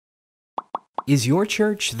Is your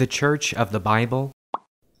church the church of the Bible?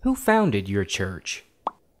 Who founded your church?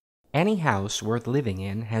 Any house worth living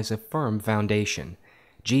in has a firm foundation.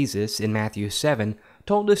 Jesus, in Matthew 7,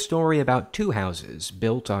 told a story about two houses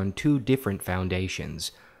built on two different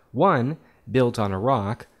foundations. One, built on a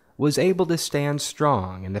rock, was able to stand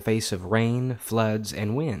strong in the face of rain, floods,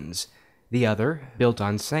 and winds. The other, built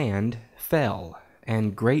on sand, fell,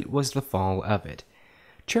 and great was the fall of it.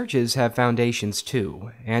 Churches have foundations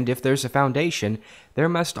too, and if there's a foundation, there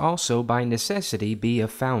must also by necessity be a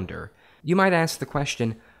founder. You might ask the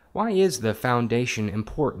question, why is the foundation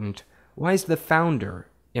important? Why is the founder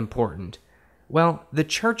important? Well, the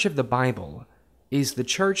church of the Bible is the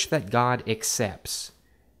church that God accepts.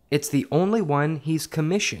 It's the only one He's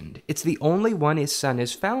commissioned. It's the only one His Son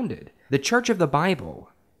has founded. The church of the Bible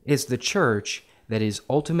is the church that is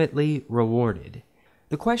ultimately rewarded.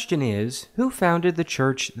 The question is, who founded the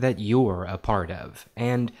church that you're a part of,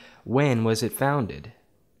 and when was it founded?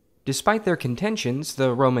 Despite their contentions,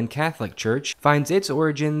 the Roman Catholic Church finds its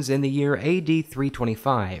origins in the year AD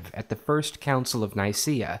 325 at the First Council of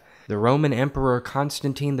Nicaea. The Roman Emperor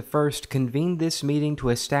Constantine I convened this meeting to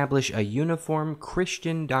establish a uniform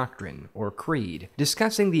Christian doctrine, or creed.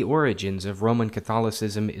 Discussing the origins of Roman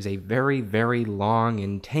Catholicism is a very, very long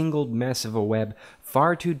and tangled mess of a web,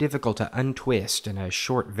 far too difficult to untwist in a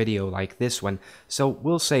short video like this one, so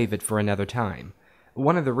we'll save it for another time.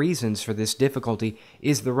 One of the reasons for this difficulty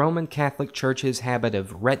is the Roman Catholic Church's habit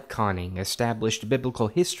of retconning established biblical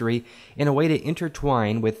history in a way to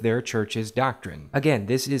intertwine with their church's doctrine. Again,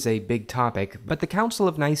 this is a big topic, but the Council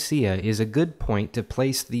of Nicaea is a good point to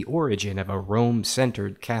place the origin of a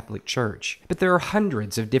Rome-centered Catholic Church. But there are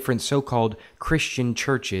hundreds of different so-called Christian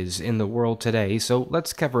churches in the world today, so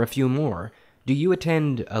let's cover a few more. Do you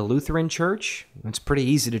attend a Lutheran church? It's pretty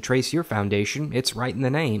easy to trace your foundation. It's right in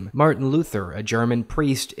the name. Martin Luther, a German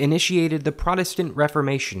priest, initiated the Protestant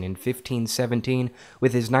Reformation in 1517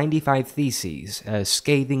 with his 95 Theses, a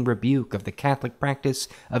scathing rebuke of the Catholic practice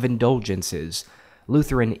of indulgences.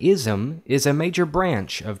 Lutheranism is a major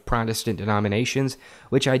branch of Protestant denominations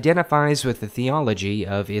which identifies with the theology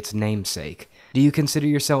of its namesake. Do you consider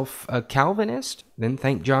yourself a Calvinist? Then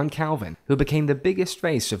thank John Calvin, who became the biggest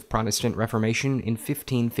face of Protestant Reformation in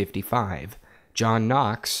 1555. John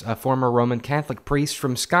Knox, a former Roman Catholic priest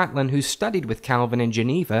from Scotland who studied with Calvin in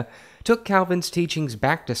Geneva, took Calvin's teachings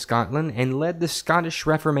back to Scotland and led the Scottish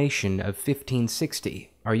Reformation of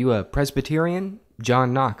 1560. Are you a Presbyterian?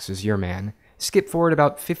 John Knox is your man. Skip forward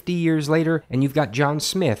about 50 years later, and you've got John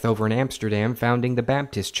Smith over in Amsterdam founding the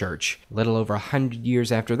Baptist Church. A little over 100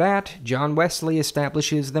 years after that, John Wesley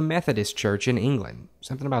establishes the Methodist Church in England.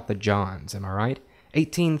 Something about the Johns, am I right?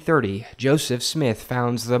 1830, Joseph Smith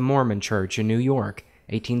founds the Mormon Church in New York.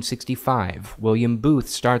 1865, William Booth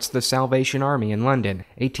starts the Salvation Army in London.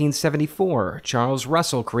 1874, Charles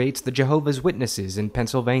Russell creates the Jehovah's Witnesses in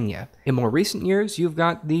Pennsylvania. In more recent years, you've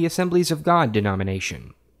got the Assemblies of God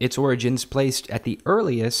denomination. Its origins placed at the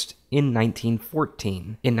earliest in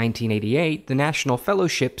 1914. In 1988, the national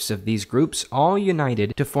fellowships of these groups all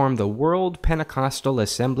united to form the World Pentecostal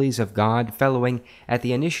Assemblies of God Fellowing at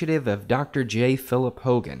the initiative of Dr. J. Philip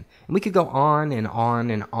Hogan. And we could go on and on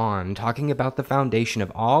and on talking about the foundation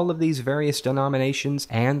of all of these various denominations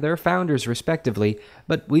and their founders respectively,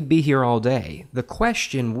 but we'd be here all day. The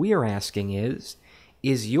question we're asking is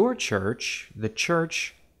your church the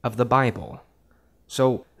church of the Bible?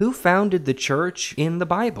 So, who founded the church in the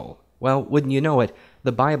Bible? Well, wouldn't you know it,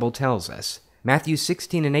 the Bible tells us. Matthew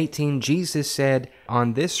 16 and 18, Jesus said,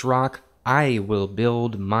 "On this rock I will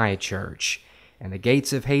build my church, and the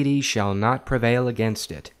gates of Hades shall not prevail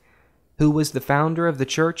against it." Who was the founder of the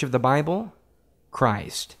church of the Bible?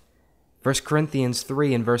 Christ. 1 Corinthians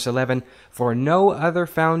 3 and verse 11, "For no other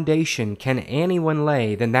foundation can anyone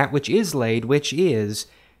lay than that which is laid, which is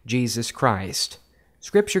Jesus Christ."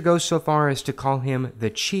 Scripture goes so far as to call him the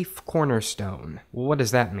chief cornerstone. Well, what does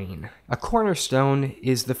that mean? A cornerstone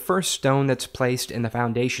is the first stone that's placed in the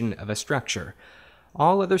foundation of a structure.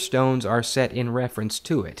 All other stones are set in reference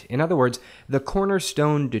to it. In other words, the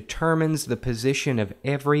cornerstone determines the position of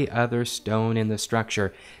every other stone in the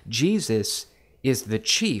structure. Jesus is the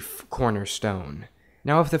chief cornerstone.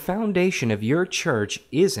 Now, if the foundation of your church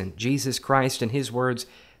isn't Jesus Christ and His words,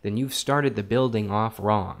 then you've started the building off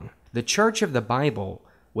wrong. The church of the Bible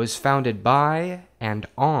was founded by and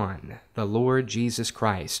on the Lord Jesus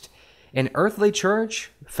Christ. An earthly church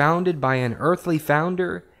founded by an earthly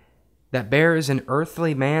founder that bears an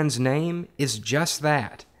earthly man's name is just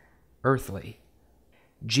that, earthly.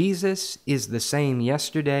 Jesus is the same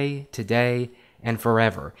yesterday, today, and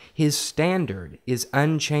forever. His standard is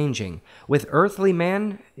unchanging. With earthly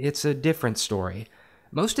men, it's a different story.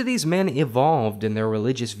 Most of these men evolved in their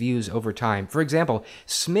religious views over time. For example,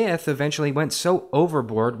 Smith eventually went so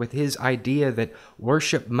overboard with his idea that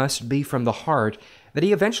worship must be from the heart that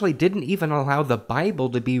he eventually didn't even allow the Bible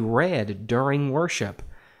to be read during worship.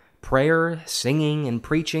 Prayer, singing, and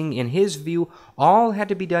preaching, in his view, all had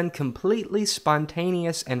to be done completely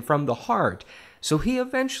spontaneous and from the heart, so he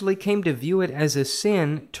eventually came to view it as a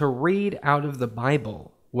sin to read out of the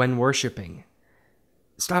Bible when worshiping.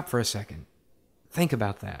 Stop for a second. Think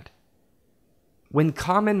about that. When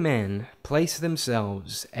common men place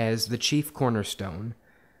themselves as the chief cornerstone,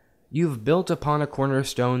 you've built upon a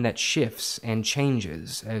cornerstone that shifts and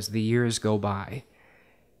changes as the years go by.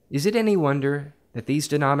 Is it any wonder that these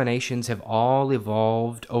denominations have all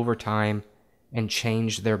evolved over time and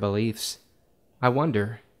changed their beliefs? I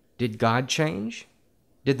wonder, did God change?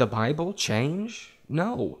 Did the Bible change?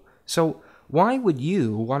 No. So why would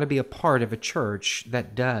you want to be a part of a church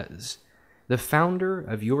that does? The founder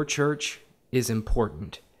of your church is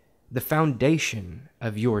important. The foundation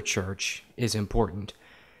of your church is important.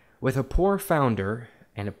 With a poor founder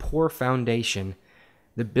and a poor foundation,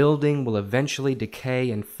 the building will eventually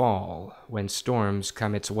decay and fall when storms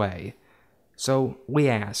come its way. So we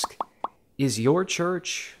ask, is your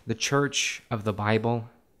church the church of the Bible?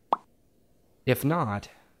 If not,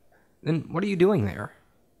 then what are you doing there?